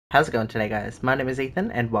How's it going today, guys? My name is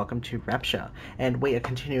Ethan and welcome to Rapture, and we are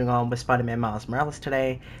continuing on with Spider-Man Miles Morales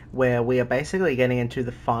today, where we are basically getting into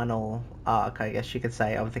the final arc, I guess you could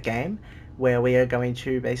say, of the game, where we are going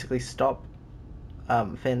to basically stop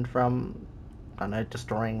Finn from, I don't know,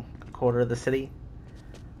 destroying a quarter of the city.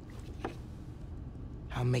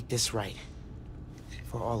 I'll make this right.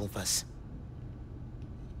 For all of us.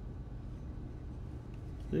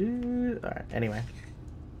 Alright, anyway.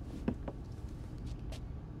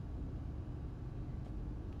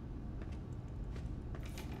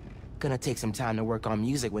 Gonna take some time to work on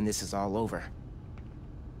music when this is all over.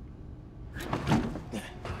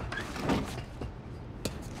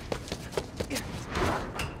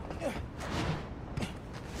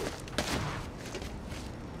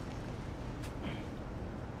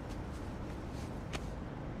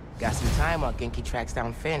 Got some time while Genki tracks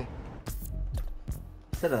down Finn.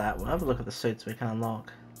 Instead of that, we'll have a look at the suits we can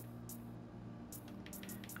unlock.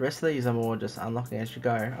 The rest of these are more just unlocking as you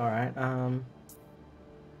go. Alright,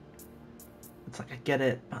 it's like I get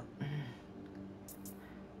it, but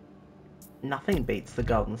nothing beats the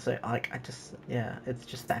golden suit. Like, yeah, it's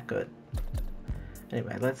just that good.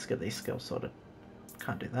 Anyway, let's get these skills sorted.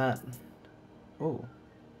 Can't do that. Ooh.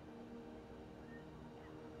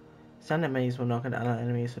 Stun enemies will knock into other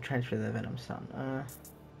enemies or transfer their venom stun. I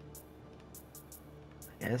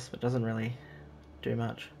guess, but doesn't really do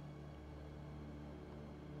much.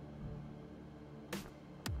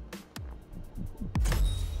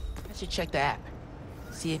 I should check the app.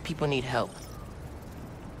 See if people need help.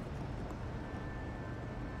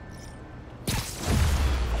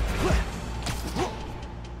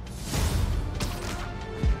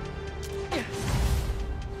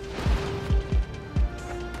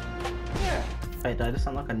 Wait, did I just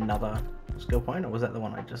unlock another skill point, or was that the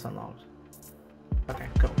one I just unlocked? Okay,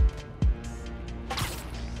 cool.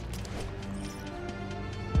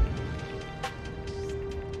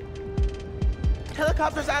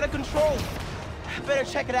 Helicopter's out of control. Better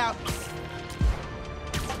check it out.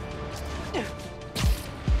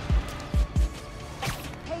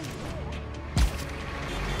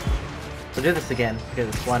 We'll do this again,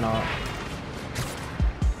 because why not?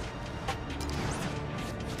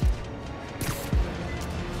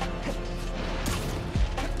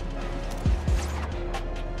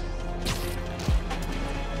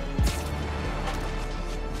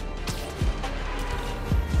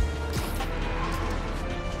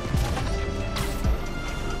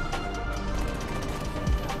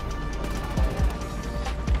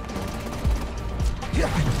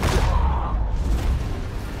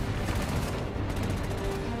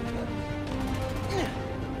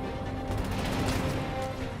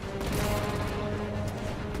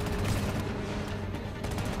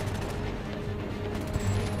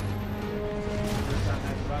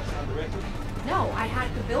 No, I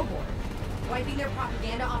hacked the billboard. Wiping their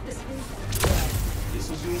propaganda off the screen. This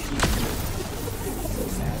was your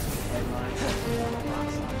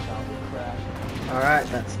Alright,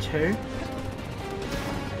 that's 2.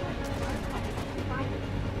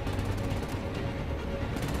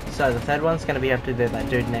 So the third one's going to be able to do that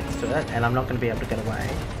dude next to it, and I'm not going to be able to get away.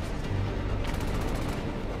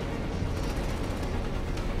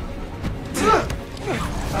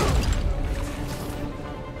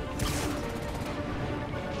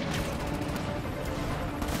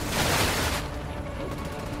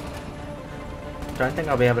 Don't think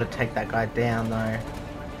I'll be able to take that guy down though.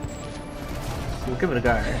 We'll give it a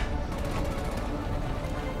go.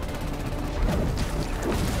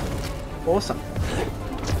 Awesome.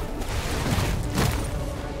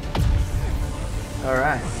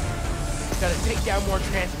 Alright. Gotta take down more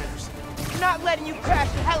transmitters. Not letting you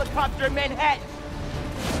crash the helicopter in Manhattan.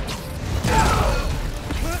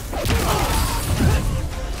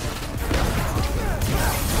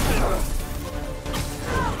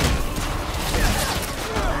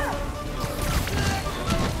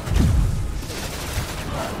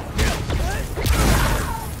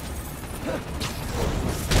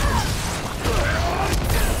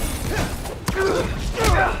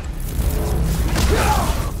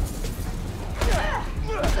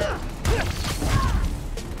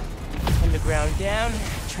 Underground down,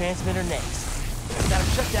 transmitter next. Gotta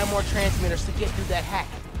shut down more transmitters to get through that hack.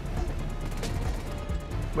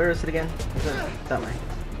 Where is it again? Is it that way?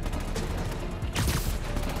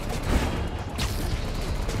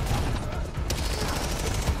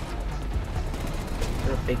 Is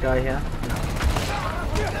there a big guy here? No.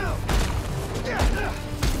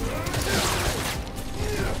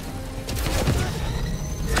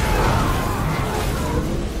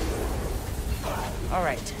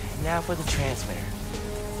 Alright, now for the transmitter.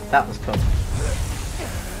 That was cool.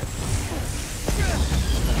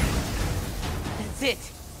 That's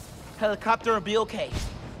it. Helicopter will be okay.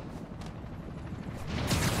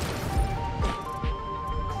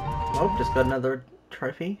 Oh, just got another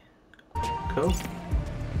trophy. Cool.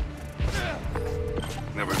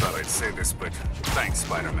 Never thought I'd say this, but thanks,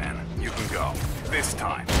 Spider-Man. You can go. This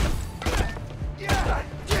time.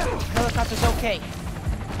 Helicopter's okay.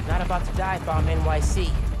 Not about to dive bomb NYC.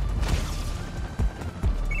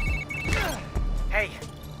 Hey,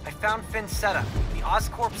 I found Finn's setup, the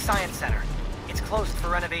Oscorp Science Center. It's closed for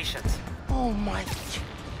renovations. Oh my...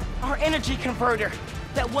 Our energy converter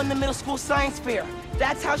that won the middle school science fair.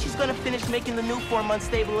 That's how she's gonna finish making the new form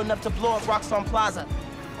unstable enough to blow up Roxxon Plaza.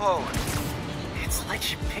 Whoa. It's like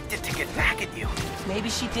she picked it to get back at you. Maybe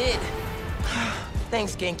she did.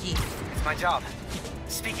 Thanks, Genki. It's my job.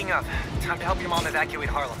 Speaking of, time to help your mom evacuate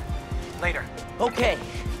Harlem. Later. Okay.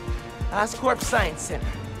 Oscorp Science Center.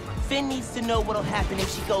 Finn needs to know what'll happen if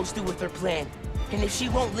she goes through with her plan. And if she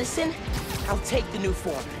won't listen, I'll take the new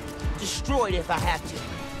form. Destroy it if I have to.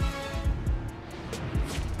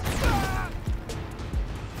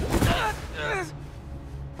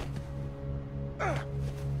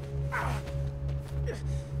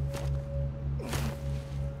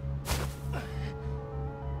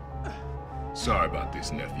 Sorry about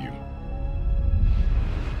this, nephew.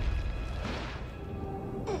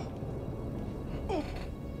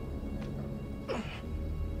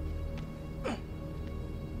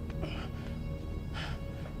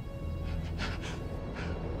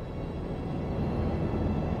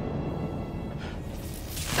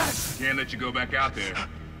 Can't let you go back out there.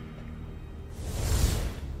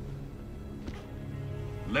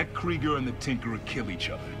 Let Krieger and the Tinkerer kill each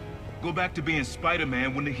other. Go back to being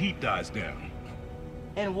Spider-Man when the heat dies down.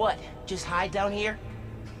 And what? Just hide down here?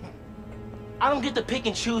 I don't get to pick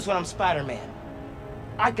and choose when I'm Spider-Man.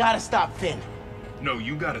 I gotta stop Finn. No,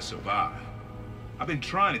 you gotta survive. I've been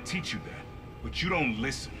trying to teach you that, but you don't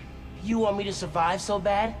listen. You want me to survive so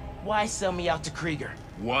bad? Why sell me out to Krieger?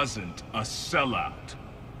 Wasn't a sellout.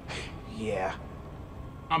 Yeah.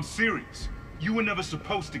 I'm serious. You were never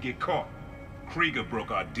supposed to get caught. Krieger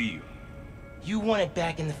broke our deal. You want it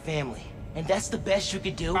back in the family, and that's the best you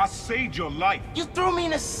could do? I saved your life. You threw me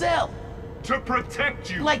in a cell! To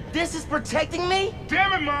protect you. Like this is protecting me?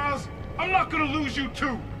 Damn it, Miles! I'm not gonna lose you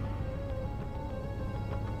too!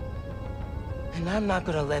 And I'm not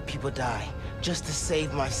gonna let people die just to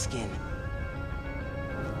save my skin.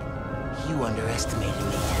 You underestimated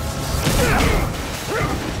me.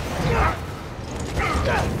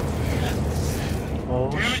 Oh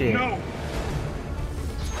Damn shit. it, no!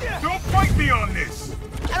 Don't fight me on this!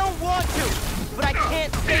 I don't want to, but I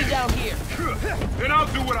can't stay down here. Then I'll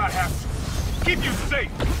do what I have to. Keep you safe.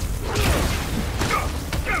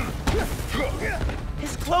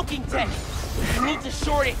 His cloaking tech. I need to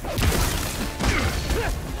short it.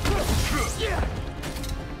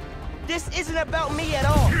 This isn't about me at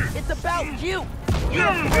all. It's about you. You're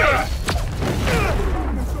afraid.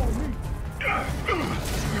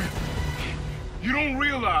 You don't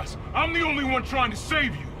realize I'm the only one trying to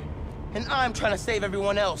save you. And I'm trying to save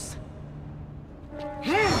everyone else. You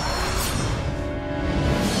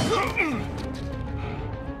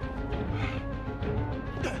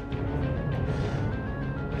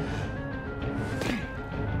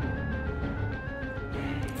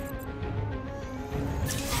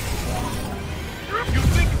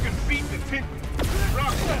think you can beat the Tinker?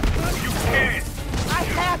 Roxxon, you can't. I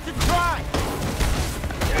have to try.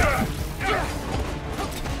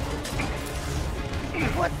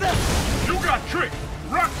 What the? You got tricked.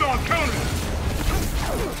 Roxxon countered.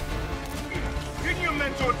 Didn't your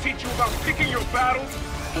mentor teach you about picking your battles?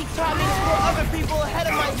 He taught me to put other people ahead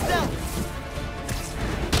of myself.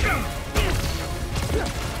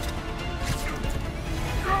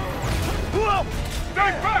 Whoa!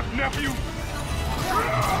 Stay back, nephew!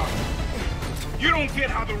 You don't get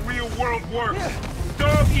how the real world works.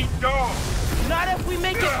 Dog eat dog. Not if we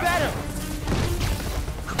make it better.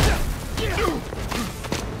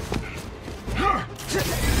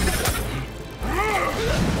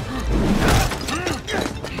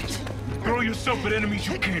 Throw yourself at enemies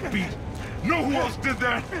you can't beat. Know who else did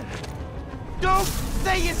that? Don't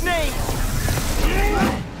say his name.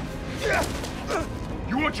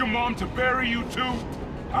 You want your mom to bury you too?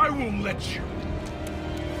 I won't let you.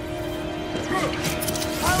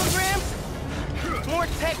 Holograms? More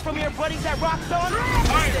tech from your buddies at Roxxon? I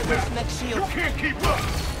Stay ain't away that. from that You shield. can't keep up.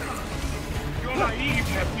 You're naive,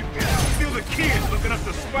 nephew. Still the kid looking up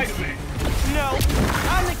to Spider-Man. No,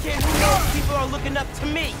 I'm the kid who knows people are looking up to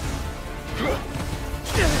me.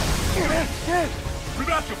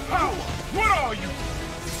 Without your power, what are you?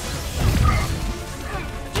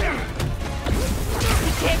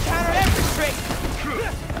 You can't counter every trick.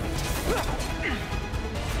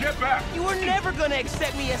 You were never gonna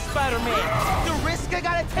accept me as Spider-Man. The risk I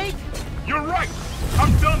gotta take? You're right.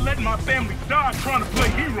 I'm done letting my family die trying to play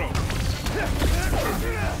hero.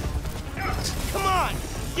 Come on,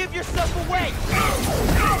 give yourself away.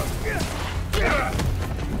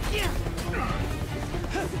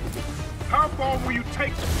 How far will you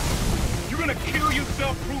take it? You gonna kill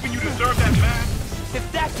yourself proving you deserve that mask?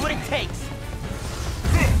 If that's what it takes.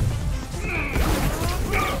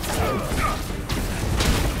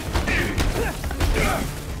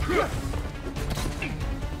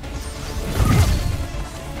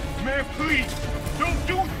 Man, please, don't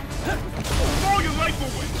do it. Throw your life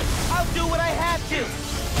away. I'll do what I have to.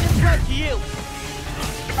 Just like you.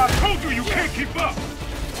 I told you can't keep up.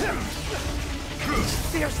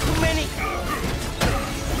 There's too many.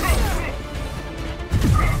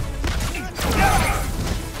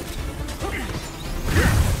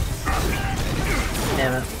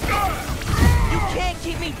 Damn it. You can't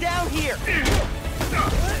keep me down here.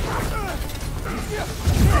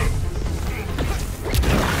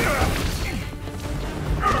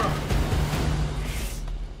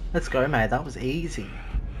 Let's go, mate. That was easy.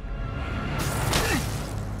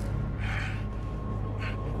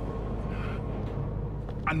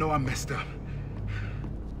 I know I messed up.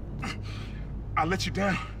 I let you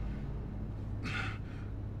down.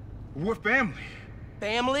 We're family.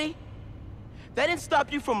 Family? That didn't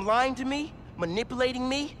stop you from lying to me, manipulating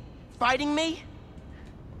me, fighting me?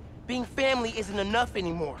 Being family isn't enough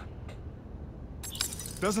anymore.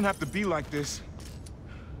 Doesn't have to be like this.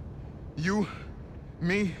 You,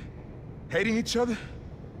 me, hating each other?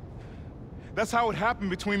 That's how it happened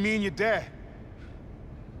between me and your dad.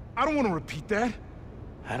 I don't want to repeat that.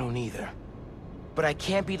 I don't either. But I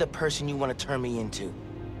can't be the person you want to turn me into.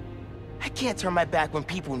 I can't turn my back when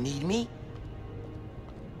people need me.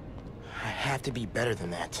 I have to be better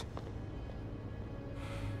than that.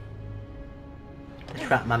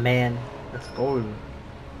 Trap my man. Let's go.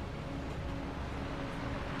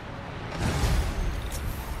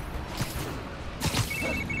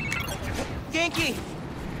 Genki!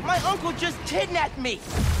 My uncle just kidnapped me!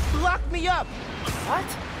 Locked me up! What?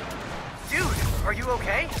 Dude, are you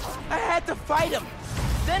okay? I had to fight him.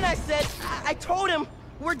 Then I said, I told him,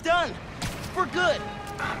 we're done. We're good.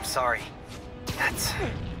 I'm sorry. That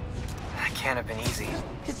can't have been easy.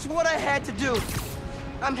 It's what I had to do.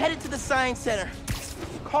 I'm headed to the Science Center.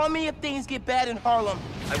 Call me if things get bad in Harlem.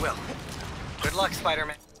 I will. Good luck,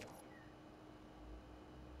 Spider-Man.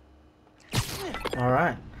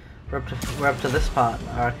 Alright. We're up to this part.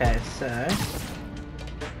 Okay, so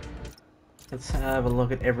let's have a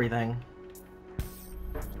look at everything.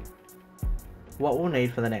 What we'll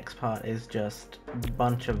need for the next part is just a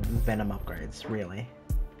bunch of Venom upgrades, really.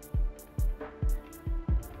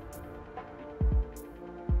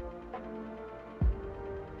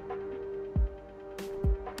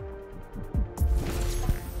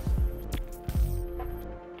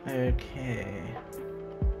 Okay.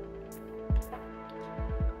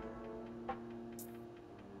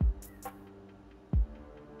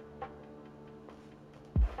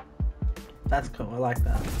 That's cool, I like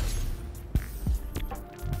that.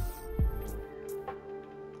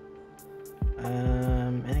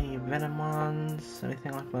 Any Venom ones?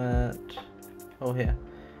 Anything like that? Oh, here.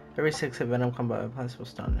 Every 6 hit Venom combo applies will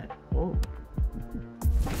stun it. Oh.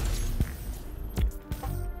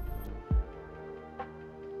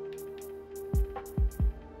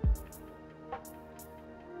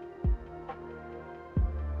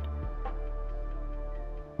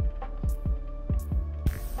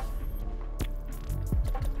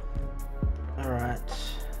 Alright.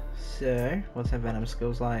 So, what's her Venom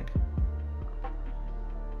skills like?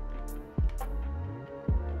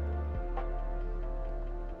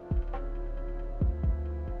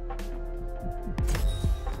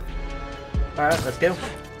 Alright, let's go.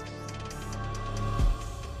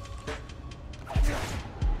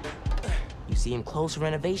 You see him close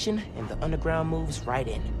renovation, and the underground moves right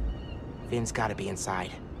in. Finn's gotta be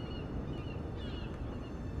inside.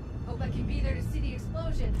 Hope I can be there to see the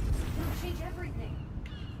explosion. It'll change everything.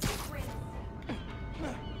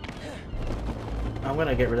 I'm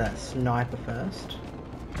gonna get rid of that sniper first.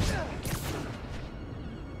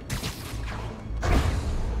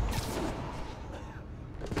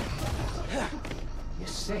 You're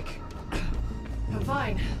sick. I'm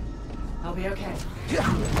fine. I'll be okay.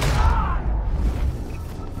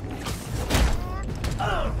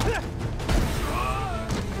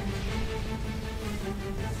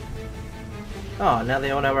 Oh, now they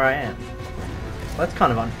all know where I am. Well, that's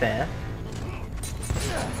kind of unfair.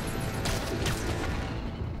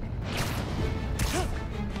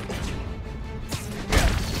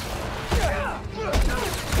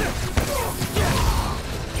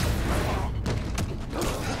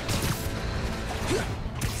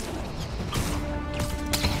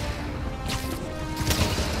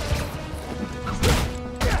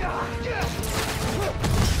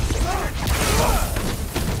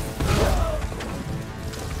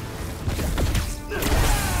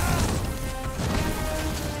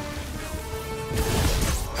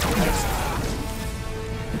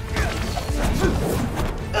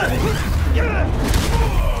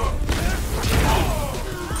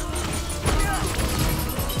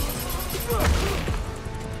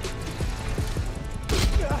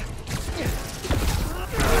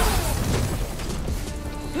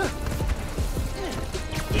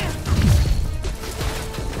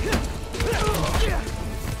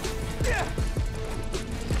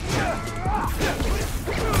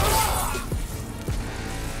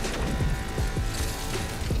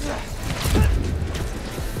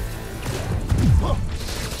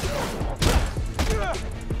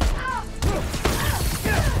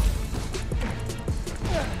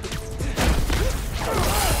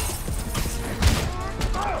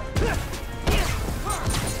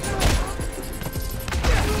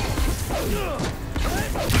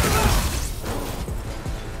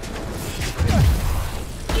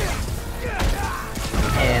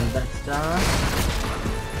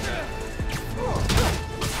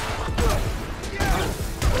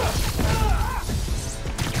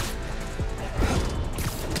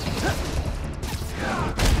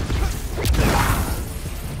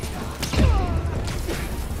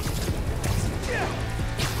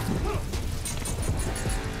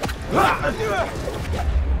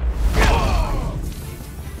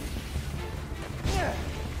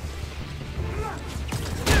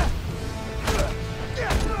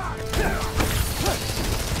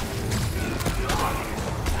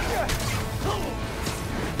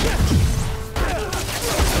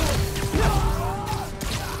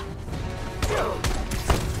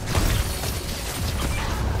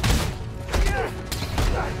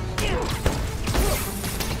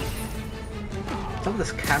 What's up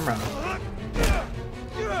with this camera?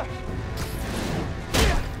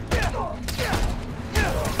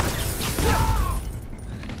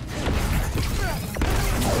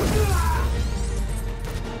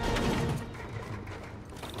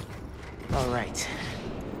 All right.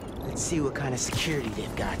 Let's see what kind of security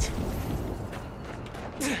they've got.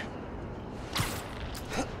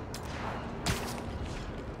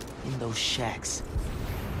 In those shacks,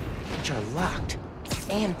 which are locked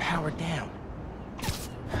and powered down.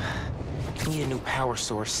 Need a new power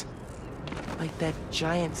source, like that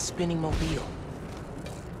giant spinning mobile.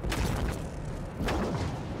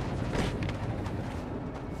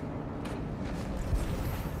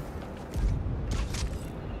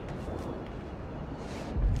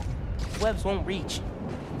 Webs won't reach.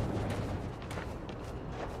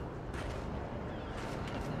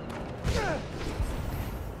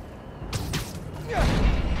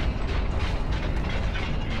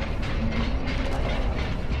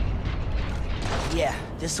 Yeah,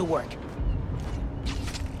 this'll work.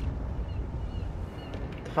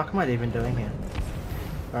 The fuck am I even doing here?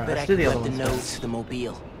 Alright, But let's I do can the other let the ones nodes first. to the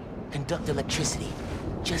mobile. Conduct electricity.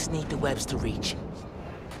 Just need the webs to reach.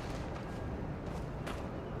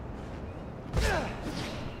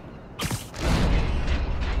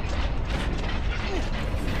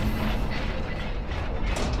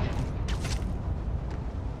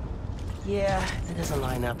 Yeah, that doesn't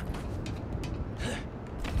line up.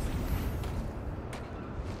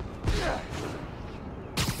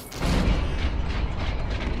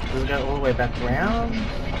 Does it go all the way back around?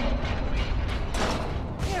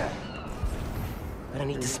 But I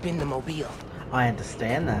need to spin the mobile. I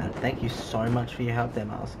understand that. Thank you so much for your help there,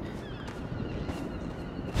 Miles.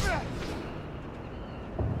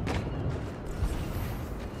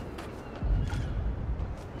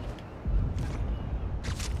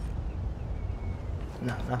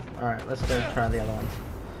 No. Alright, let's go try the other ones.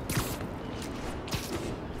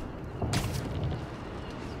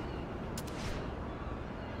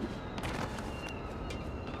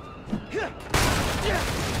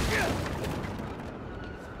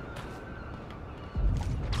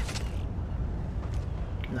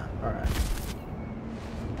 No, alright.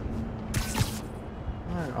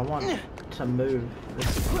 No, I want to move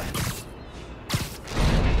this way.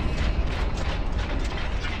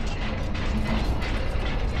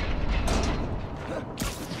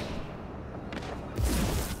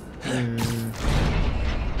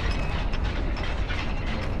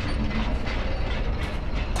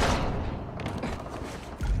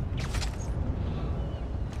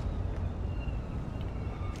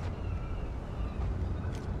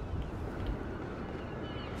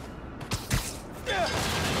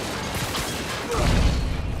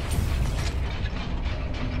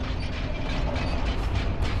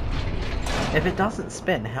 If it doesn't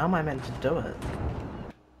spin, how am I meant to do it?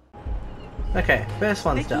 Okay, first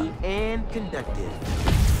one's Sticky done. and conductive.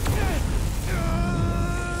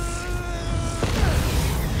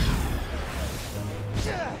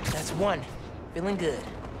 That's one. Feeling good.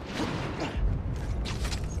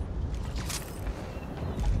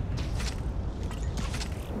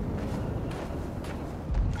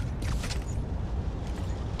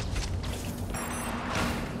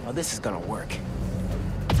 Oh, this is gonna work.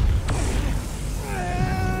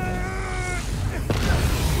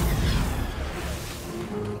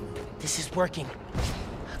 This is working.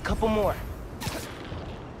 A couple more.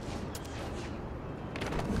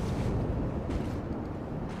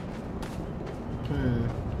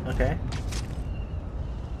 Okay.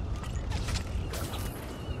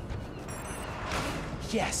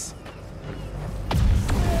 Yes.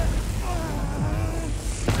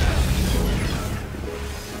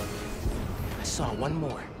 I saw one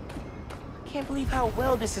more. Can't believe how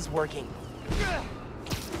well this is working.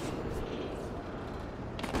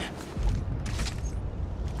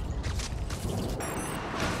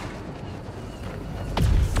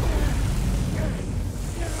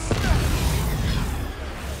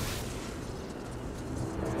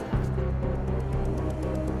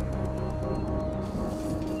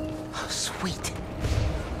 Oh, sweet.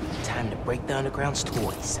 Time to break the Underground's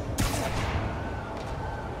toys.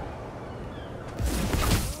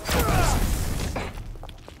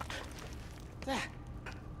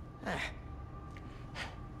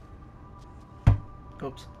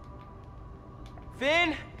 Oops.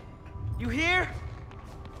 Finn? You here?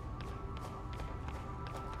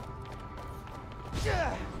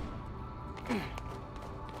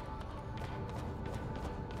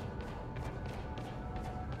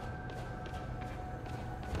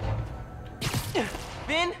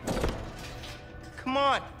 Finn? Come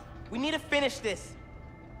on. We need to finish this.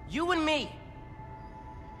 You and me.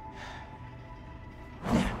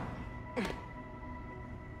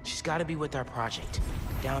 She's gotta be with our project.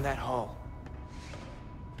 Down that hall.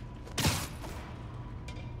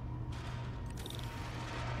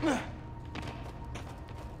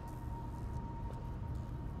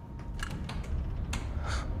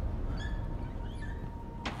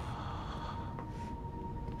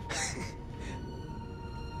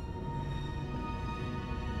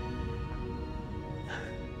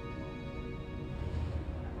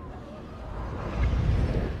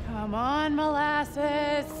 Come on,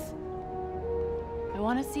 Molasses. I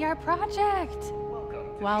want to see our project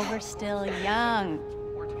while we're still young.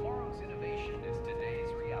 Where tomorrow's innovation is today's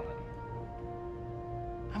reality.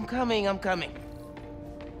 I'm coming.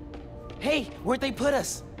 Hey, where'd they put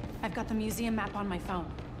us? I've got the museum map on my phone.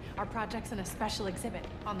 Our project's in a special exhibit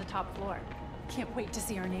on the top floor. Can't wait to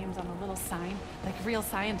see our names on the little sign, like real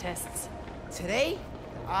scientists. Today,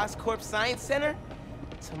 the Oscorp Science Center.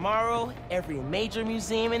 Tomorrow, every major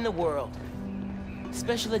museum in the world.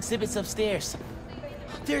 Special exhibits upstairs.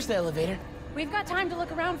 There's the elevator. We've got time to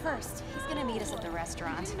look around first. He's gonna meet us at the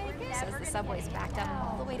restaurant. Says the subway's backed up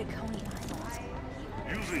all the way to Coney Island.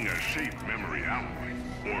 Using a shape memory alloy,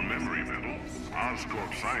 or memory metal,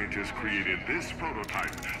 Oscorp scientists created this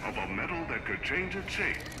prototype of a metal that could change its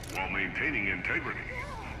shape while maintaining integrity.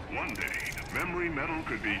 One day, memory metal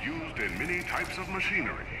could be used in many types of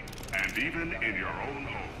machinery, and even in your own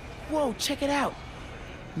home. Whoa, check it out.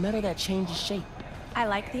 Metal that changes shape. I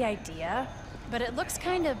like the idea, but it looks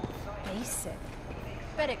kind of basic.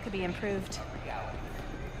 Bet it could be improved.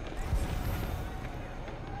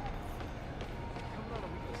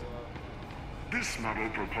 This model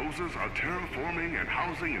proposes a terraforming and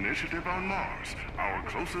housing initiative on Mars, our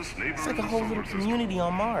closest neighbor. It's like a in the whole solar little system. community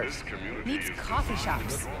on Mars. This community Needs is coffee designed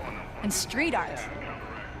shops to draw on a and street art.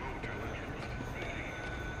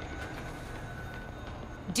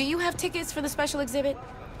 Do you have tickets for the special exhibit?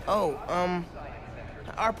 Oh,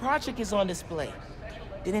 our project is on display.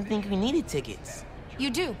 Didn't think we needed tickets. You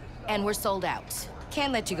do, and we're sold out.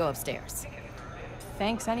 Can't let you go upstairs.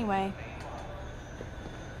 Thanks anyway.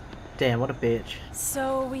 Damn, what a bitch.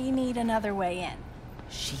 So we need another way in.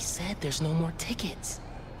 She said there's no more tickets.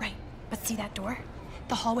 Right, but see that door?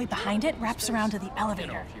 The hallway behind it wraps around to the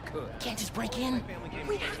elevator. Can't just break in.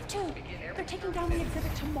 We have to. They're taking down the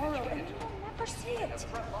exhibit tomorrow, and we will never see it.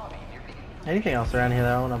 Anything else around here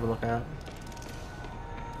that I want to have a look at?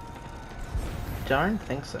 Don't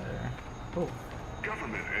think so. Oh.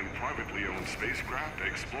 Government and privately owned spacecraft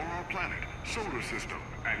explore our planet, solar system,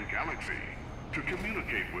 and galaxy. To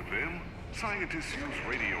communicate with them, scientists use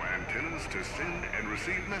radio antennas to send and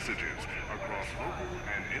receive messages across local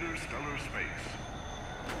and interstellar space.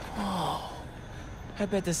 Oh, I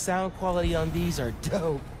bet the sound quality on these are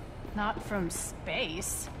dope. Not from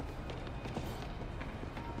space.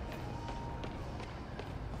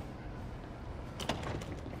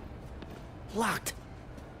 Locked.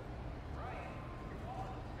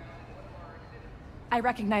 I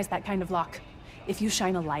recognize that kind of lock. If you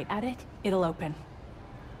shine a light at it, it'll open.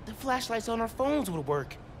 The flashlights on our phones would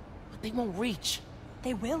work, but they won't reach.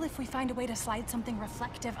 They will if we find a way to slide something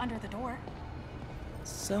reflective under the door.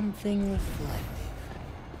 Something reflective.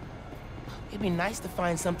 It'd be nice to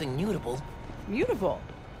find something mutable. Mutable?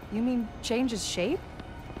 You mean changes shape?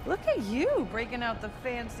 Look at you breaking out the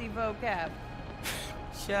fancy vocab.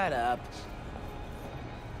 Shut up.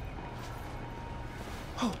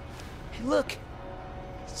 Oh, hey, look.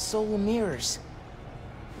 Solar mirrors.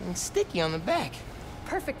 And sticky on the back.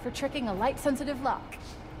 Perfect for tricking a light-sensitive lock.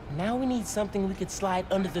 Now we need something we could slide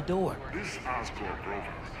under the door. This Oscorp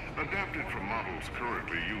rover, adapted from models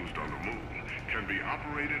currently used on the moon, can be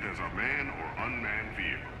operated as a manned or unmanned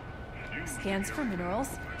vehicle. Used Scans for minerals,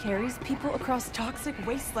 carries people across toxic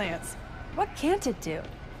wastelands. What can't it do?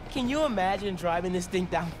 Can you imagine driving this thing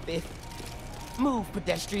down 5th? Move,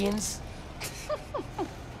 pedestrians.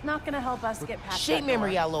 Not gonna help us get past Shape that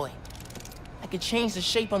memory door. alloy. I could change the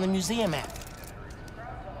shape on the museum map.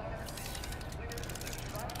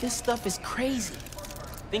 This stuff is crazy.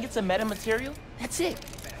 Think it's a metamaterial? That's it.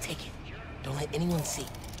 Take it. Don't let anyone see.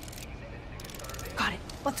 Got it.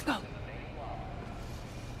 Let's go.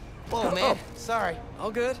 Whoa, man. Sorry.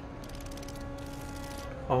 All good?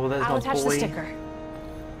 Oh, there's I'll my attach boy. the sticker.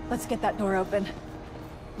 Let's get that door open.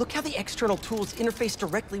 Look how the external tools interface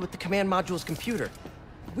directly with the command module's computer.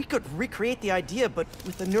 We could recreate the idea, but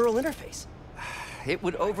with a neural interface. It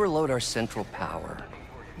would overload our central power.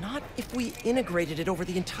 Not if we integrated it over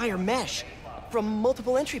the entire mesh, from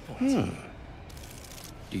multiple entry points.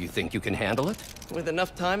 Do you think you can handle it? With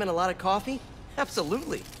enough time and a lot of coffee?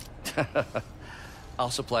 Absolutely. I'll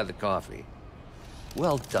supply the coffee.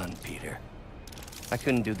 Well done, Peter. I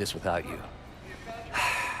couldn't do this without you.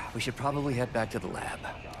 We should probably head back to the lab.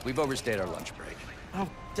 We've overstayed our lunch break. Oh,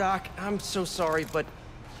 Doc, I'm so sorry, but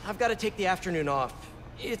I've got to take the afternoon off.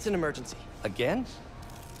 It's an emergency. Again?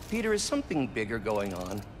 Peter, is something bigger going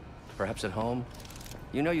on? Perhaps at home?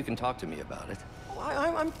 You know you can talk to me about it.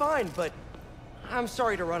 I'm fine, but I'm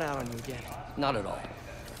sorry to run out on you again. Not at all.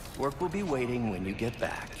 Work will be waiting when you get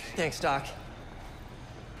back. Thanks, Doc.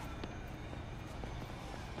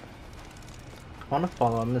 I want to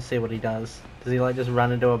follow him to see what he does. Does he like just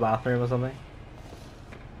run into a bathroom or something?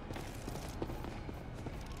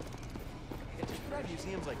 At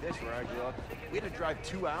museums like this where I grew up, we had to drive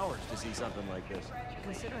 2 hours to see something like this.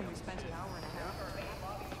 Considering we spent an hour and a half.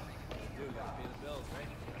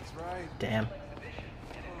 That's right. Damn.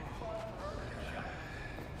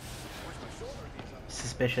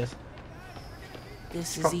 Suspicious.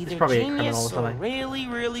 This It's is either probably a criminal or genius or something. really,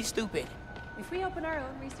 really stupid. If we open our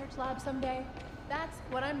own research lab someday, that's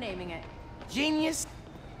what I'm naming it. Genius?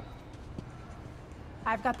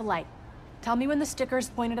 I've got the light. Tell me when the sticker's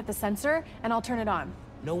pointed at the sensor, and I'll turn it on.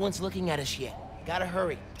 No one's looking at us yet. Gotta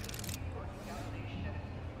hurry.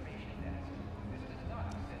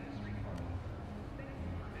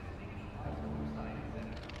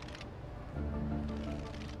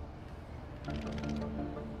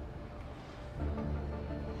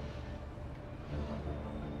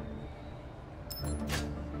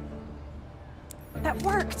 That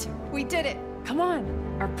worked! We did it! Come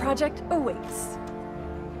on, our project awaits.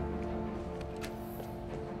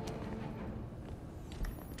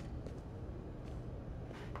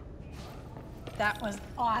 That was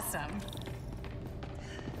awesome.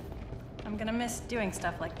 I'm gonna miss doing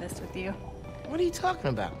stuff like this with you. What are you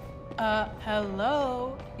talking about?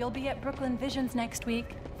 Hello? You'll be at Brooklyn Visions next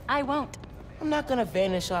week. I won't. I'm not gonna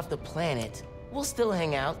vanish off the planet. We'll still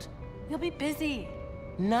hang out. You'll be busy.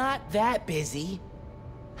 Not that busy.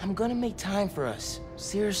 I'm gonna make time for us.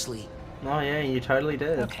 Seriously. Oh yeah, you totally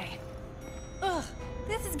did. Okay. Ugh,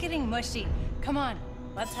 this is getting mushy. Come on,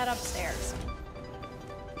 let's head upstairs.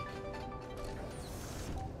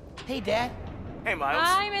 Hey, Dad. Hey, Miles.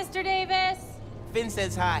 Hi, Mr. Davis. Finn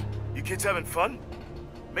says hi. You kids having fun?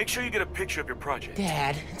 Make sure you get a picture of your project.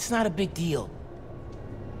 Dad, it's not a big deal.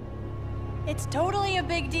 It's totally a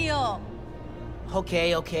big deal.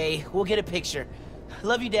 Okay. We'll get a picture.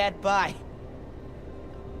 Love you, Dad. Bye.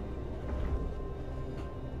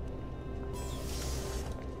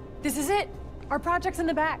 This is it. Our project's in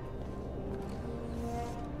the back.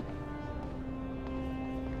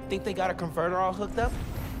 Think they got a converter all hooked up?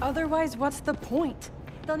 Otherwise, what's the point?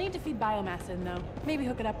 They'll need to feed biomass in, though. Maybe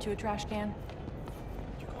hook it up to a trash can.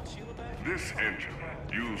 This engine,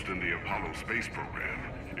 used in the Apollo space program,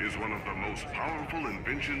 is one of the most powerful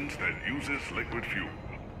inventions that uses liquid fuel.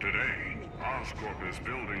 Today, Oscorp is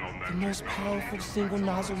building on that. The most powerful single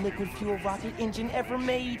nozzle liquid fuel rocket engine ever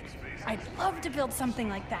made. I'd love to build something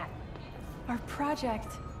like that. Our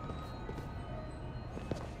project.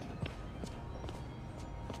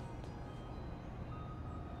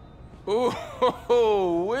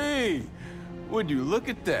 Oh, wait! Would you look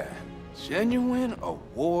at that? Genuine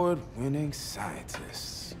award-winning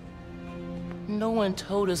scientists. No one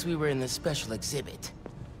told us we were in the special exhibit.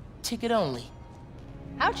 Ticket only.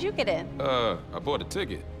 How'd you get in? I bought a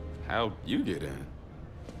ticket. How'd you get in?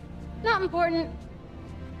 Not important.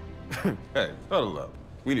 Hey, huddle up.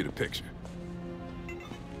 We need a picture.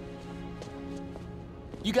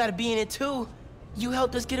 You gotta be in it too. You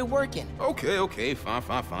helped us get it working. Okay,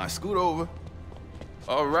 fine. Scoot over.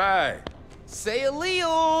 All right. Say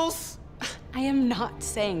alleles! I am not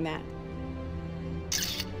saying that.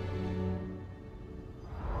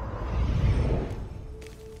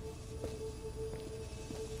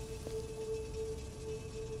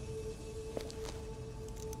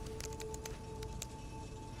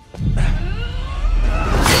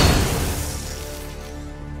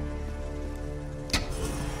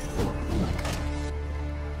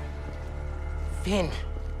 Finn,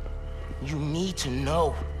 you need to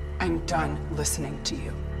know. I'm done listening to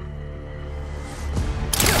you.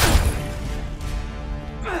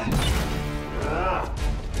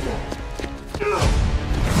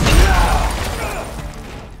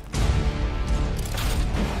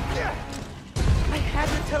 I had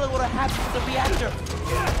to tell her what happened. the reactor!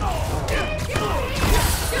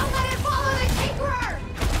 Don't let it follow the Tinkerer!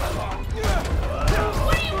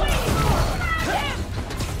 What are you waiting for? Grab him!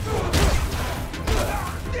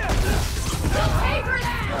 Don't pay for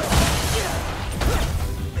that!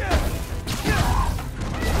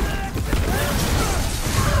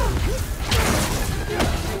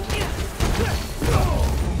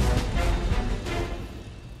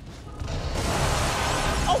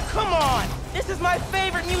 Oh, come on! This is my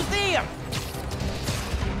favorite museum!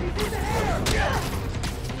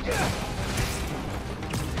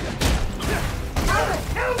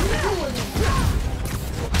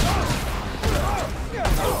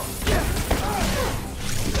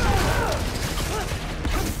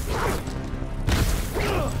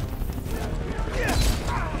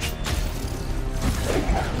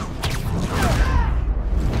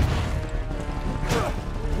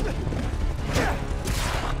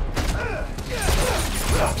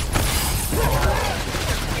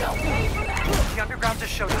 The underground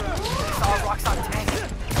just showed up. I saw a Roxxon tank.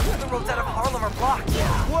 The roads out of Harlem are blocked.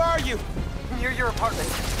 Where are you? Near your apartment,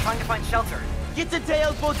 trying to find shelter. Get to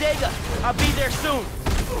Teo's bodega. I'll be there soon.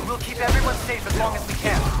 We'll keep everyone safe as long as we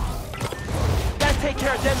can. Gotta take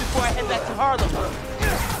care of them before I head back to Harlem.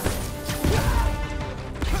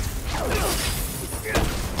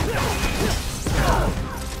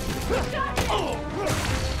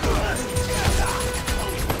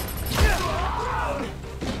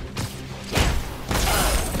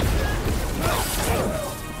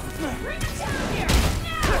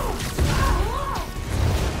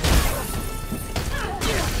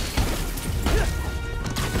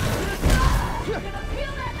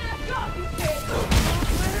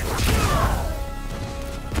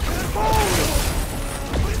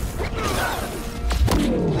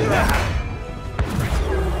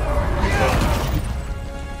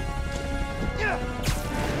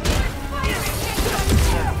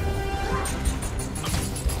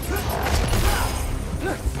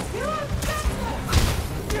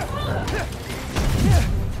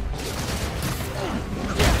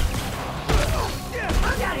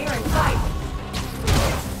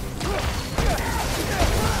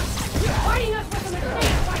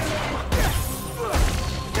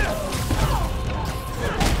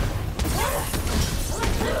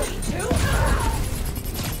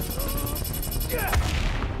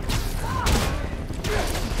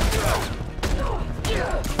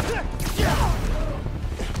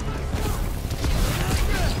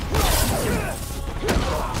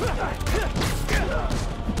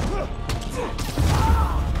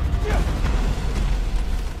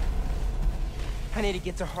 I need to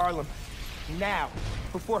get to Harlem. Now,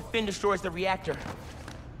 before Finn destroys the reactor.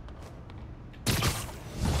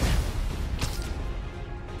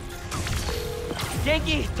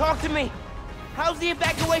 Yankee, talk to me! How's the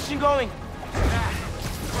evacuation going?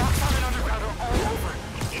 Roxxon and underground are all over.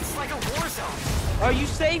 It's like a war zone. Are you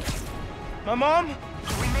safe? My mom?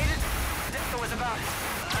 We made it. There was about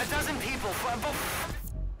a dozen people.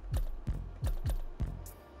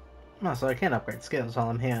 Oh, so I can upgrade skills while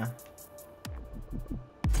I'm here.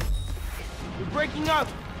 We're breaking up!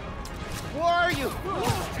 Where are you?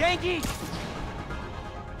 Yankee!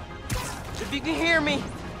 If you can hear me,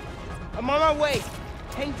 I'm on my way.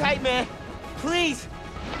 Hang tight, man. Please!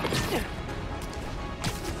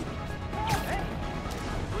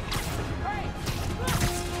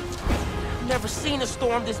 Never seen a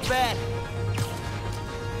storm this bad.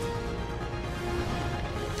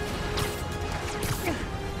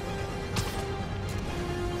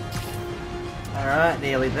 Alright,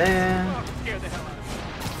 nearly there.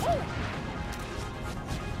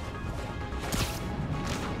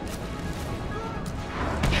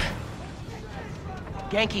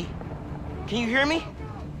 Yankee, can you hear me?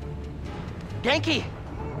 Yankee!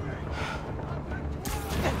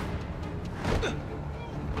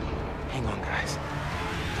 Hang on, guys.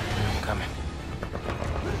 I'm coming.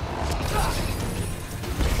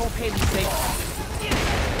 Hope Haley's safe.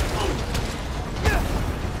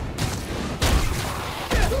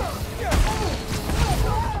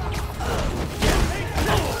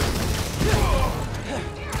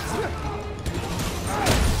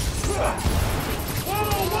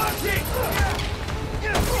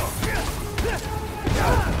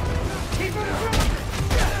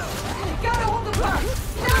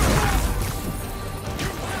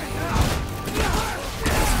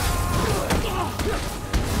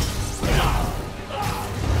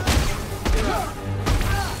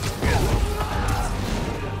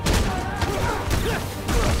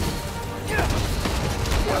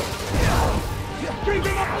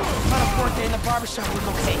 In the barbershop was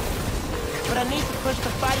okay, but I need to push the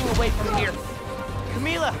fighting away from here.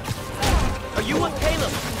 Camila, you with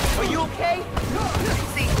Caleb? Are you okay?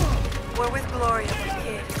 See, we're with Gloria, my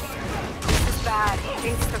kid. This is bad.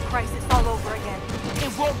 It's the crisis all over again.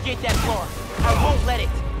 It won't get that far. I won't let it.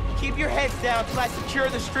 Keep your heads down till I secure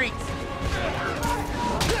the streets.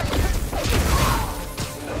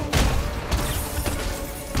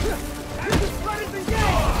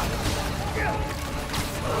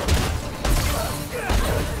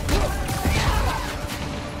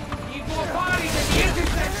 Need more bodies at the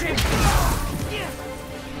intersection!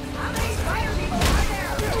 How many fire people are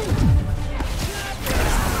there?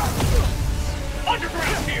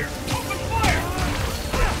 Underground here! Open fire!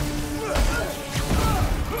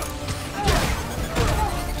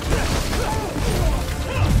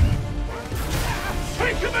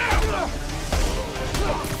 Take him out!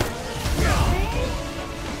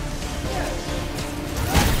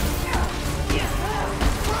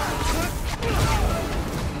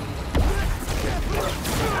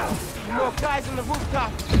 More guys on the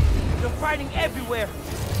rooftop. They're fighting everywhere.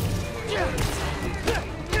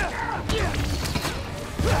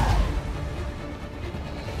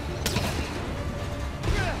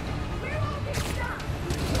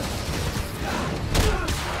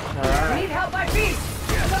 Need help by beast!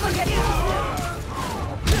 Someone get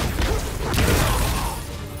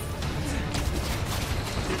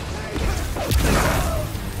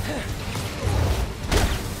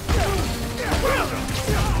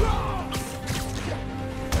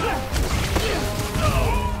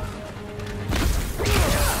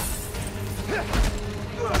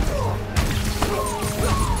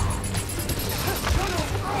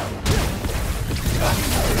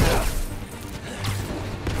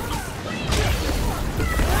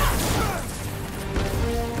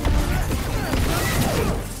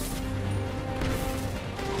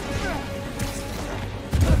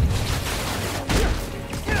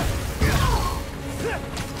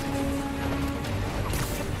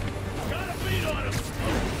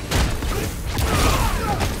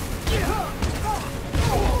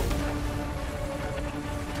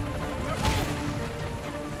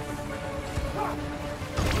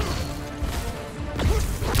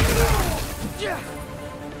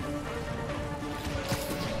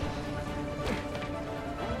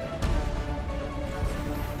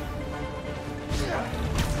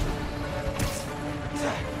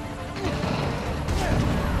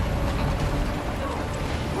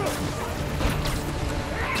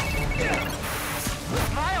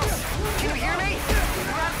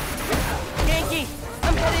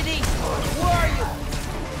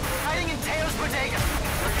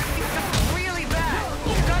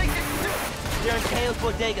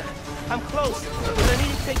Bodega. I'm close, but I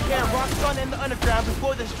need to take care of Roxxon and the underground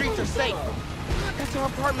before the streets are safe. That's our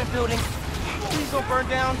apartment building. Please don't burn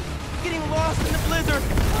down. Getting lost in the blizzard.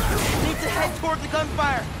 Need to head toward the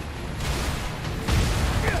gunfire.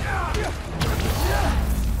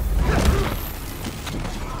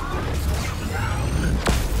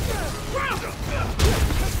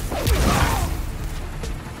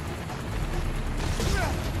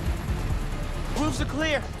 Roofs are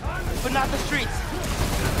clear, but not the streets.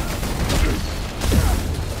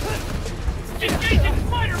 Engaging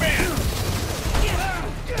Spider-Man!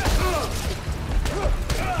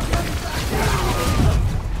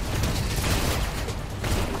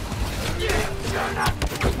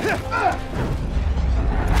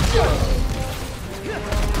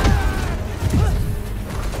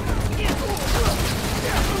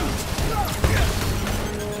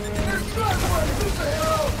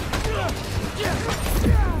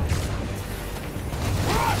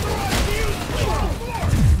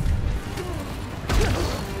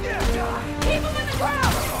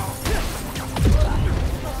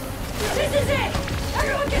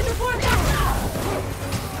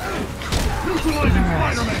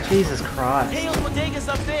 Jesus Christ. Daniel's Bodega's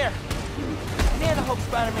up there. Man, I hope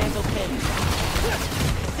Spider-Man's okay.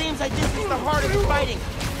 Seems like this is the heart of the fighting.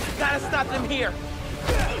 Gotta stop them here.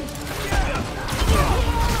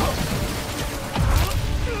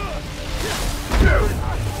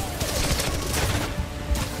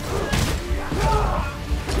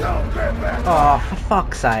 Oh, for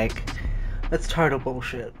fuck's sake. That's total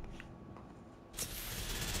bullshit.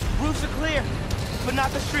 Roofs are clear, but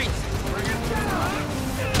not the streets.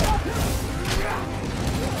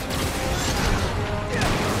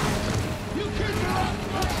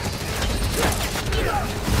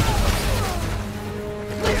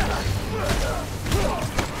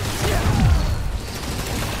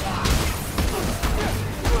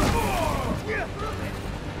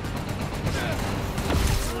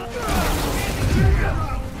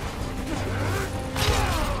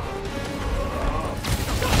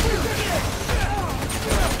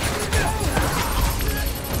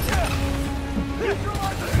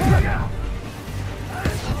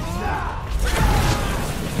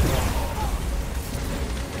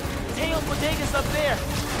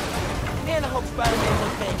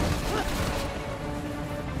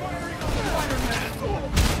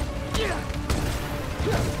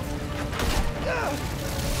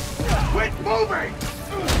 Quit moving!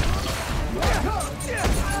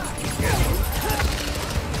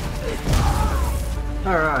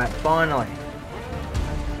 Alright, finally.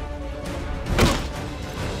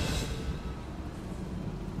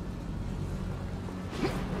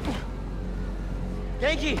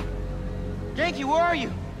 Genki! Genki, where are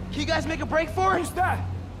you? Can you guys make a break for it? Who's that?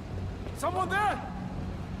 Someone there?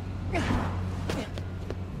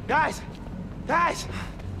 Guys! Guys!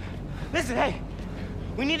 Listen, hey!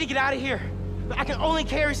 We need to get out of here. But I can only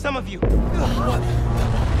carry some of you. What?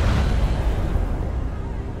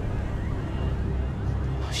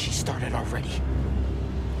 She started already.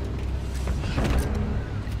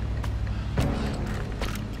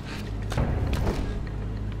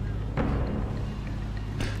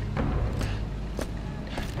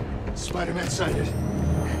 Spider-Man sighted.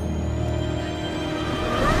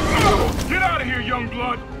 Get out of here, young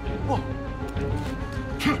blood!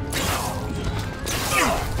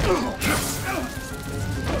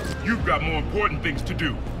 You've got more important things to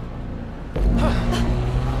do.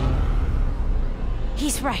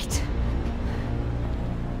 He's right.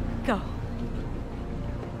 Go.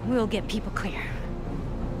 We'll get people clear.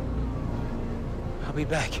 I'll be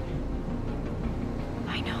back.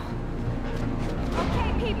 I know.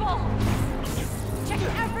 Okay, people! Check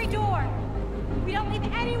every door! We don't leave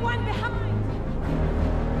anyone behind!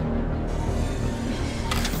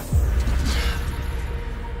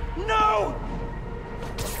 No!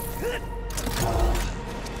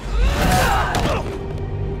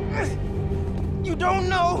 You don't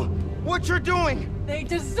know what you're doing! They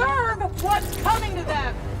deserve what's coming to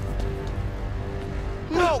them!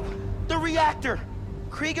 No! The reactor!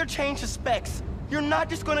 Krieger changed the specs. You're not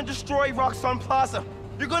just gonna destroy Roxxon Plaza.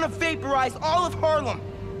 You're gonna vaporize all of Harlem!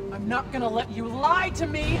 I'm not gonna let you lie to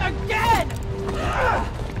me again!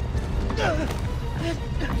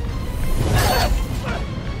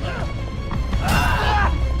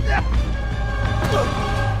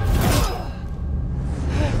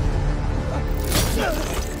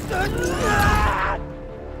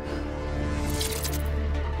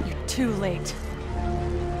 You're too late.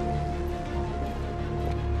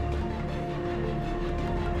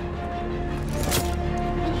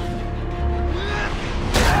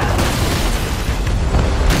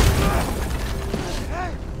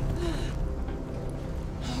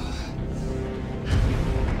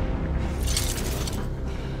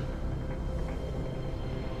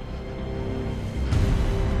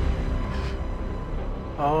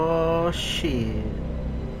 Oh shit.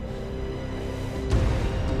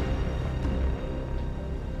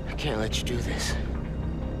 I can't let you do this.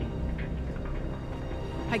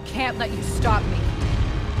 I can't let you stop me.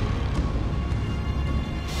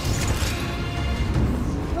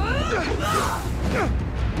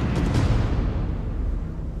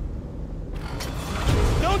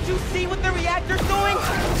 Don't you see what the reactor's doing?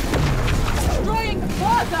 Destroying the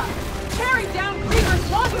plaza! Tearing down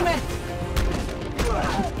Krieger's monument!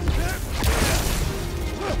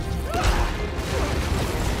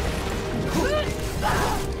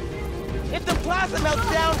 If the plaza melts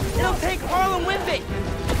down, it'll take Harlem with it!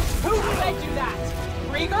 Who said you that?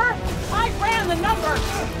 Krieger? I ran the numbers!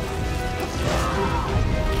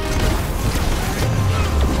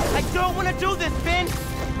 I don't want to do this, Finn!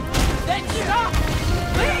 Then stop!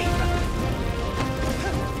 Leave!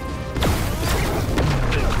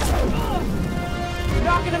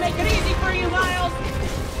 Not gonna make it easy for you, Miles!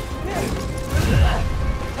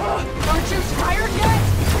 Aren't you tired yet?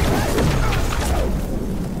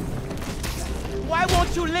 Why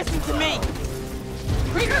won't you listen to me?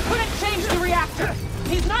 Krieger couldn't change the reactor!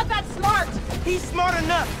 He's not that smart! He's smart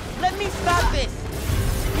enough! Let me stop this!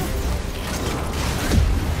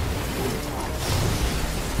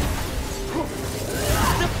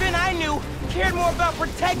 The Finn I knew cared more about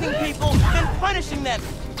protecting people than punishing them!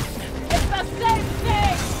 It's the same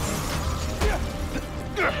thing!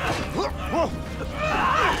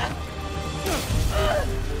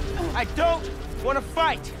 I don't want to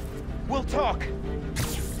fight! We'll talk!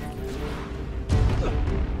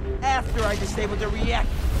 After I disable the reactor.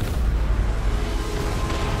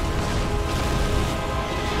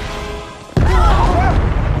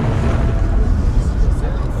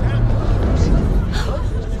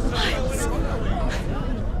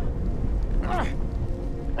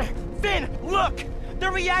 Finn, look! The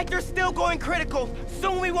reactor's still going critical.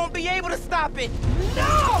 Soon we won't be able to stop it.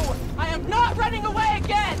 No! I am not running away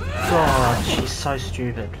again! God, she's so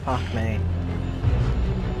stupid. Fuck me.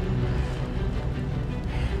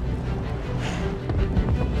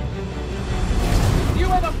 You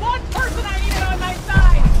are the one person I needed on my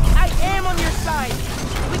side! I am on your side!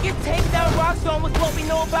 We can take down Roxxon with what we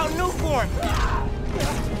know about new form?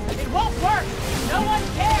 It won't work! No one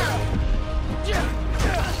cares!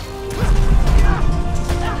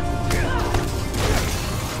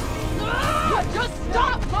 Just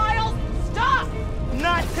stop, Miles! Stop!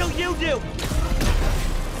 Not till you do!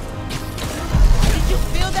 Did you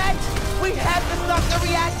feel that? We have to stop the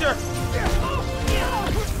reactor!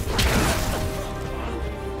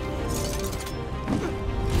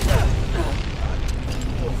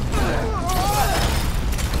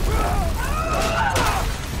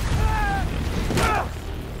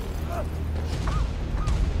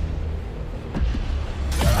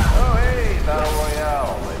 Oh, hey, Battle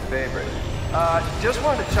Royale, my favorite. Just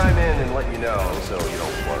wanted to chime in and let you know, so you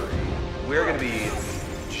don't worry. We're gonna be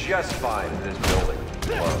just fine if this building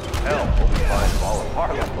closed. Hell, we'll be fine if all of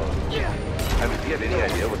Harlem closed. I mean, do you have any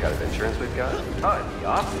idea what kind of insurance we've got? The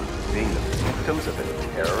option of being the victims of a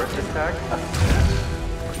terrorist attack?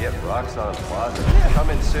 Forget Roxxon Plaza.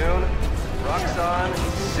 Coming soon, Roxxon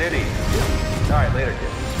City. Alright, later,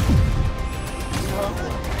 kid.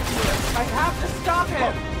 I have to stop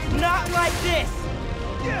him! Not like this!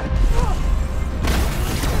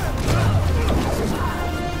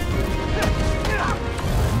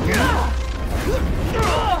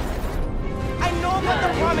 I know about the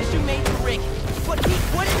promise you made to Rick, but he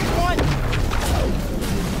wouldn't want...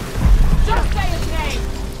 Just say his name!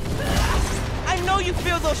 I know you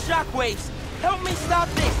feel those shockwaves. Help me stop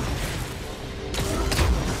this.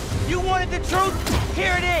 You wanted the truth?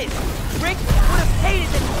 Here it is. Rick would have hated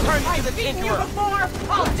that you turned into the I've beaten you Tinkerer. before!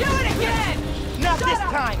 I'll do it again! Not Shut this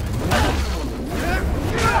up. time.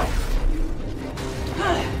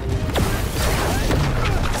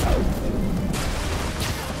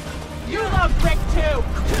 You love Rick too!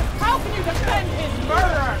 How can you defend his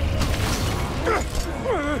murder?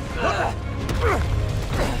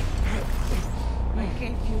 I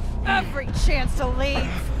gave you every chance to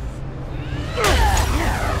leave!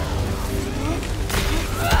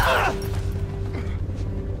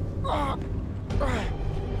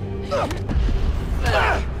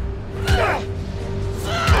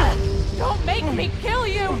 Don't make me kill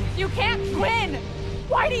you! You can't win!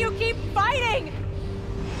 Why do you keep fighting?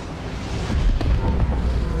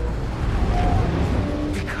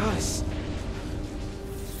 Because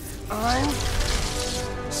I'm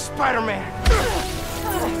Spider-Man.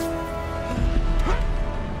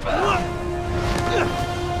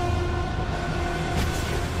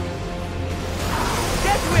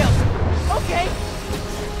 Death wheels. Okay.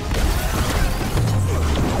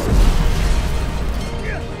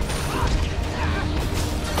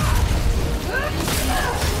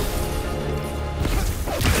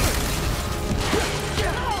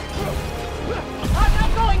 I'm not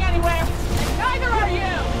going anywhere! And neither are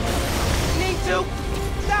you! Need to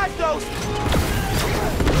dodge those.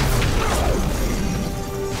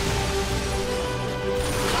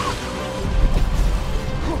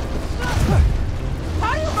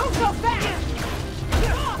 How do you move so fast?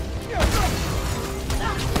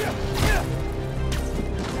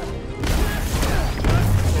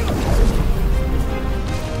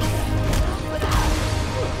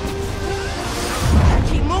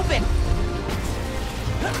 Keep moving.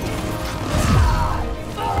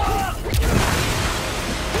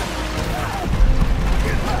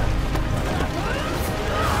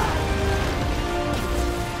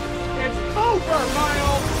 It's over,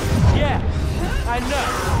 Miles! Yeah, I know.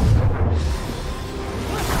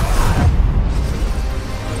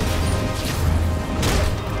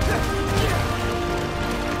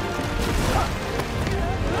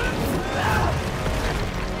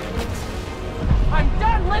 I'm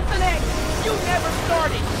done listening! You never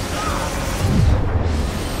started.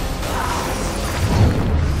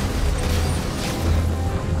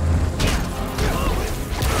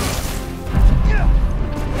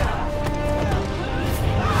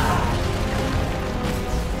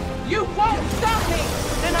 You won't stop me!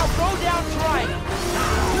 Then I'll go down trying.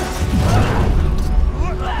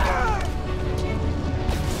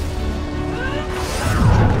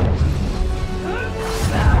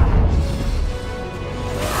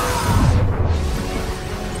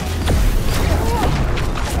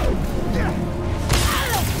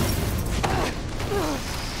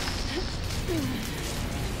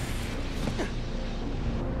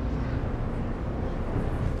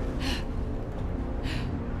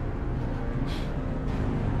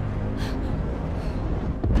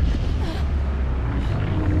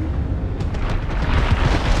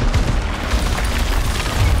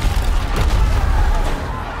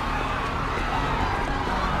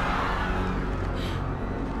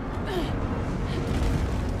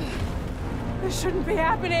 This shouldn't be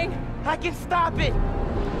happening! I can stop it.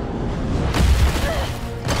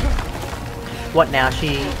 What now?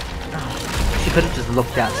 She could have just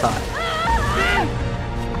looked outside.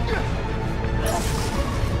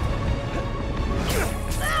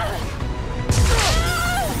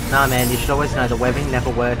 Nah, man, you should always know the webbing never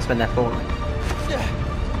works when they're falling.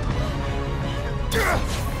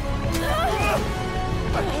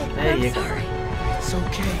 There you go. It's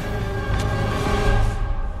okay.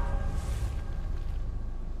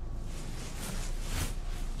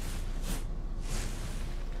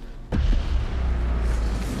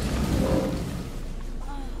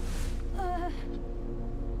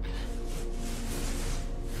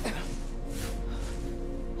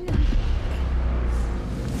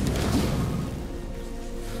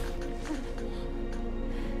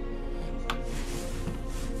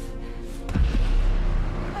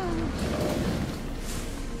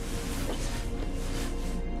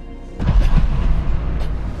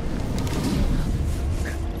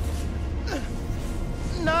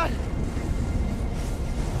 Not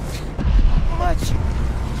much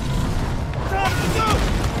time to go.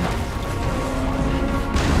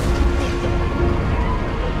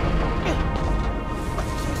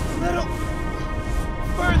 Just a little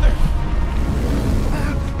further.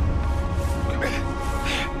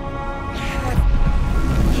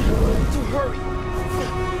 Have to hurry.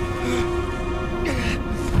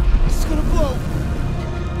 It's gonna blow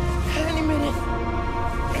any minute.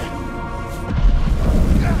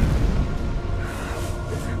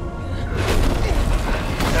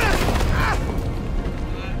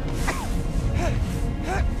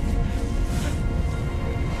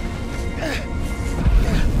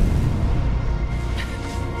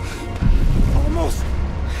 Almost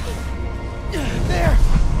there.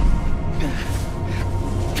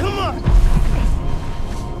 Come on.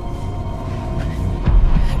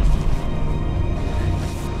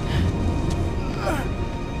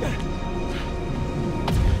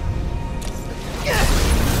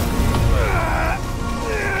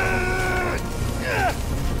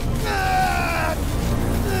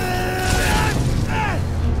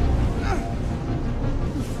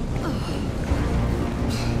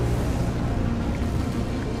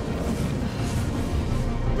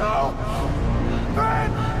 No! Ben!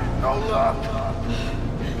 Don't look!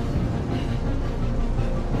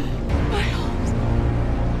 My arms.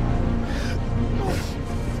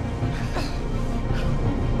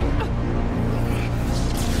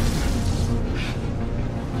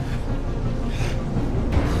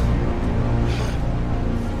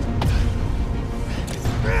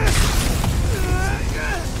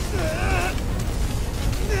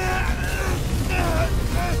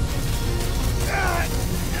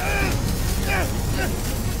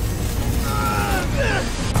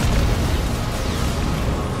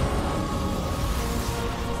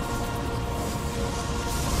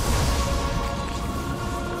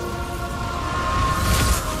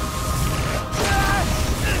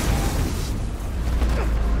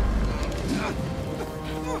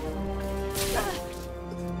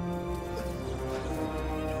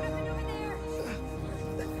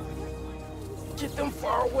 Get them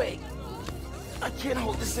far away. I can't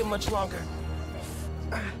hold this in much longer.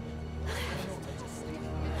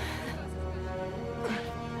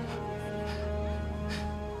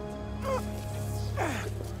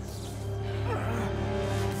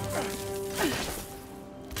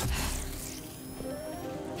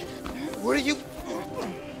 What are you...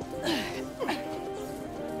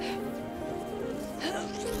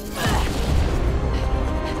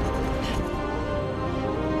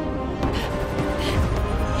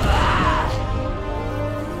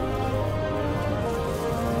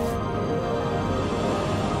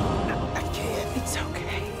 It's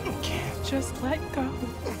okay. Just let go.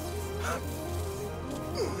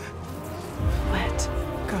 Let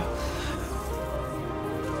go.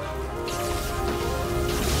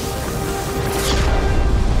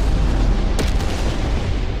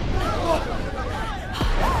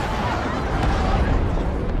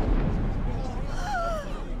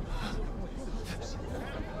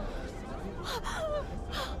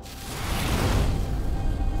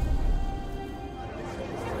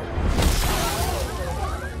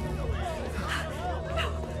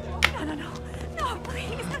 No,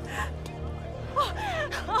 please. Oh,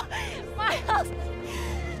 Miles.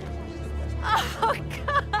 Oh,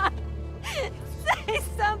 God. Say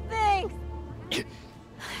something.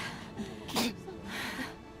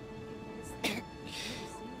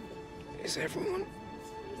 Is everyone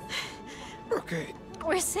okay?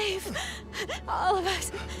 We're safe. All of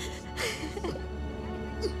us.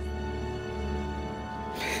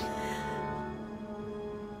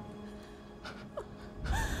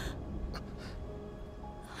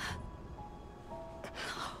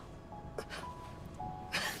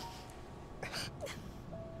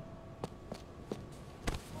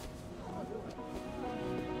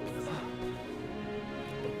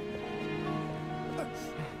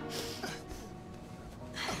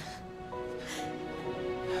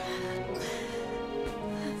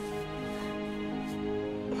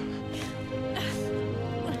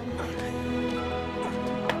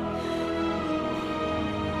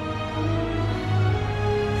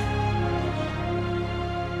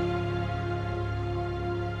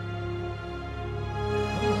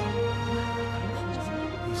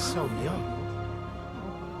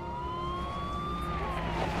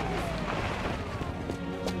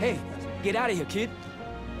 Hey, get out of here, kid.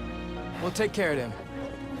 We'll take care of them.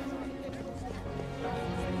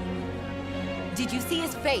 Did you see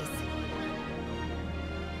his face?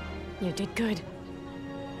 You did good,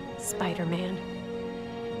 Spider-Man.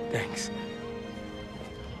 Thanks.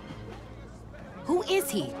 Who is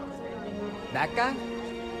he? That guy?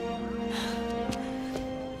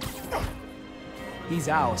 He's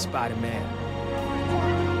our Spider-Man.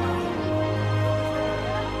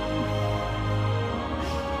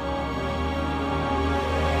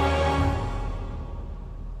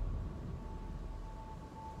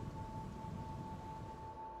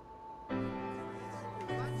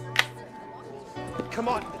 Come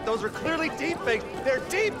on, those are clearly deepfakes. They're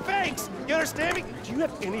deepfakes! You understand me? Do you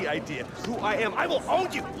have any idea who I am? I will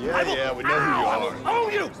own you! Yeah, we know who you I are. will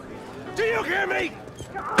own you! Do you hear me?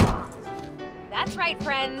 That's right,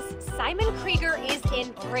 friends. Simon Krieger is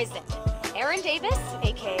in prison. Aaron Davis,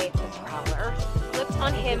 aka the Prowler, flipped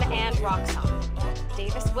on him and Roxxon.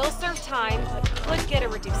 Davis will serve time, but could get a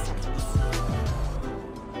reduced sentence.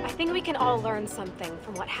 I think we can all learn something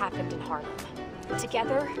from what happened in Harlem.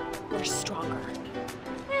 Together, we're stronger.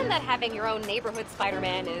 And that having your own neighborhood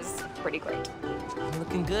Spider-Man is pretty great.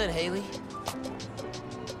 Looking good, Haley.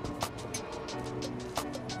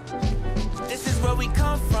 This is where we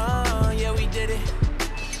come from, yeah, we did it.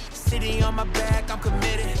 City on my back, I'm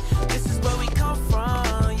committed. This is where we come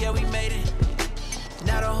from, yeah, we made it.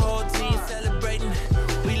 Now the whole team celebrating.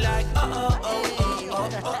 We like,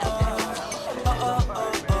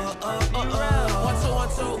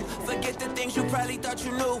 forget the things you probably thought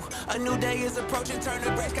you knew. A new day is approaching, turn the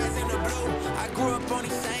gray skies into blue. I grew up on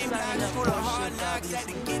these same blocks, through the hard knocks. Had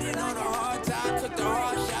to get it on a hard time, took the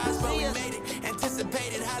hard shots, but we made it.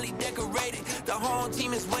 Anticipated, highly decorated. The whole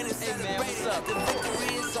team is winning, celebrated. The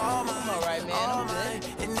victory is all mine, all right, man. All mine,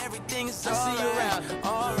 and everything is all right. I'll see you around.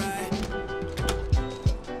 All right.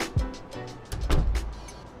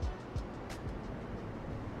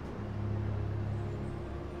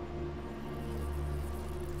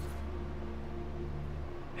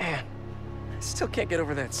 Man, I still can't get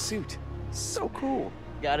over that suit. So cool.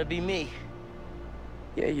 Gotta be me.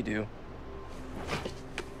 Yeah, you do.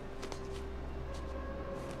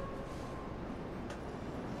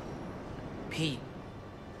 Pete,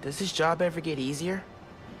 does this job ever get easier?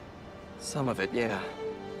 Some of it, yeah.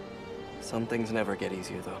 Some things never get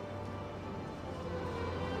easier, though.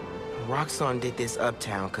 Roxxon did this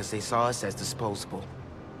uptown because they saw us as disposable.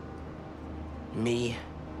 Me,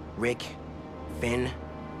 Rick, Finn,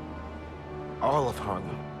 all of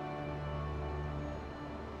Harlem.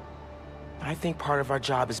 I think part of our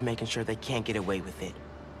job is making sure they can't get away with it.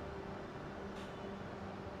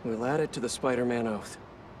 We'll add it to the Spider-Man oath.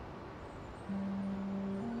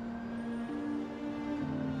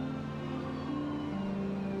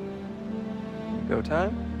 Go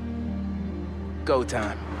time? Go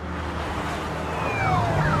time.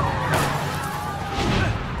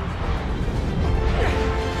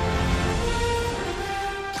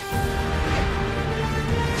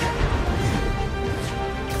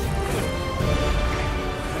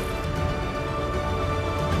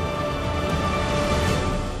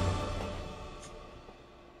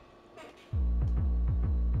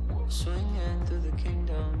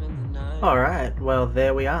 Alright, well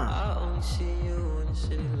there we are.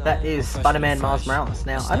 That is Spider-Man Miles Morales.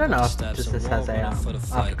 Now, I don't know if this has a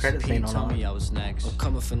after credit scene or not.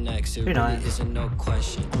 Who knows? No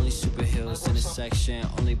question. Only superheroes in the section.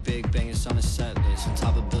 Only big bangers on the set list. On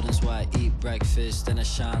top of buildings where I eat breakfast, then I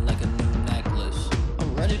shine like a new necklace.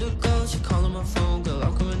 I'm ready to go. She calling my phone, girl.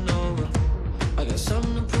 I'm coming over. I got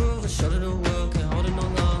something to prove. I showed her the world. Can't hold it no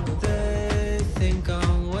longer. They think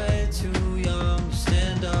I'm way too young to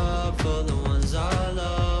stand up for the ones I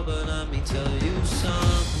love, but let me tell you something.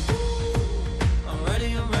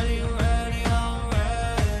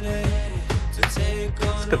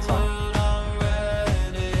 Good song.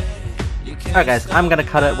 Alright guys, I'm gonna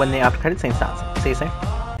cut it when the after credit scene starts. See you soon.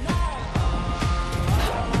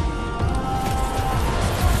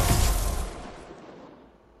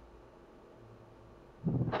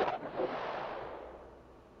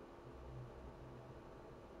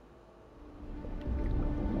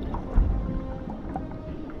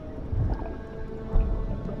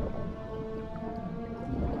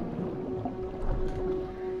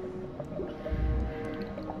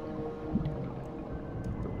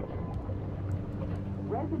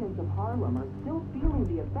 Residents of Harlem are still feeling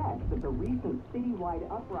the effects of the recent citywide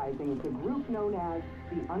uprising of the group known as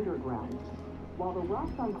the Underground. While the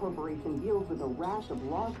Roxxon Corporation deals with a rash of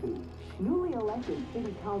lawsuits, newly elected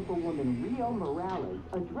City Councilwoman Rio Morales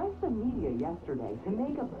addressed the media yesterday to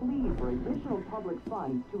make a plea for additional public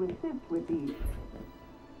funds to assist with the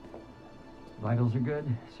Vitals are good,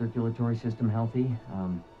 circulatory system healthy,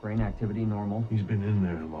 brain activity normal. He's been in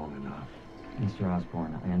there long enough. Mr.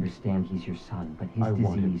 Osborn, I understand he's your son, but his I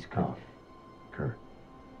want him disease could... out. Kurt.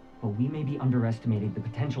 But we may be underestimating the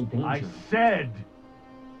potential danger. I said,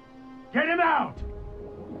 get him out!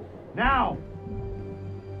 Now!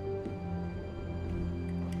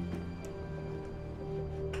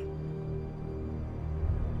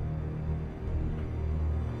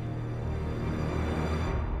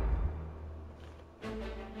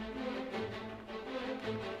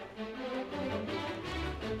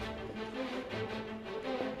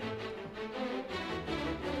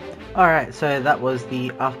 Alright, so that was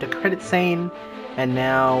the after credit scene, and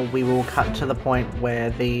now we will cut to the point where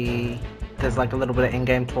there's like a little bit of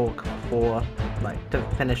in-game talk for, like, to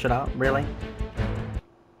finish it up, really.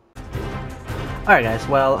 Alright guys,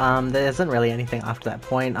 well, there isn't really anything after that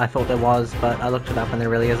point. I thought there was, but I looked it up and there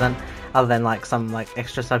really isn't, other than like some like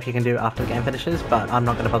extra stuff you can do after the game finishes, but I'm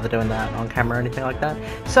not going to bother doing that on camera or anything like that.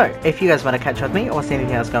 So, if you guys want to catch up with me or see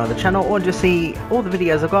anything else going on the channel, or just see all the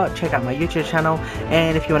videos I've got, check out my YouTube channel,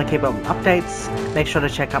 and if you want to keep up with updates, make sure to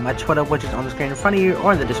check out my Twitter, which is on the screen in front of you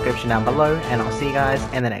or in the description down below, and I'll see you guys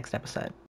in the next episode.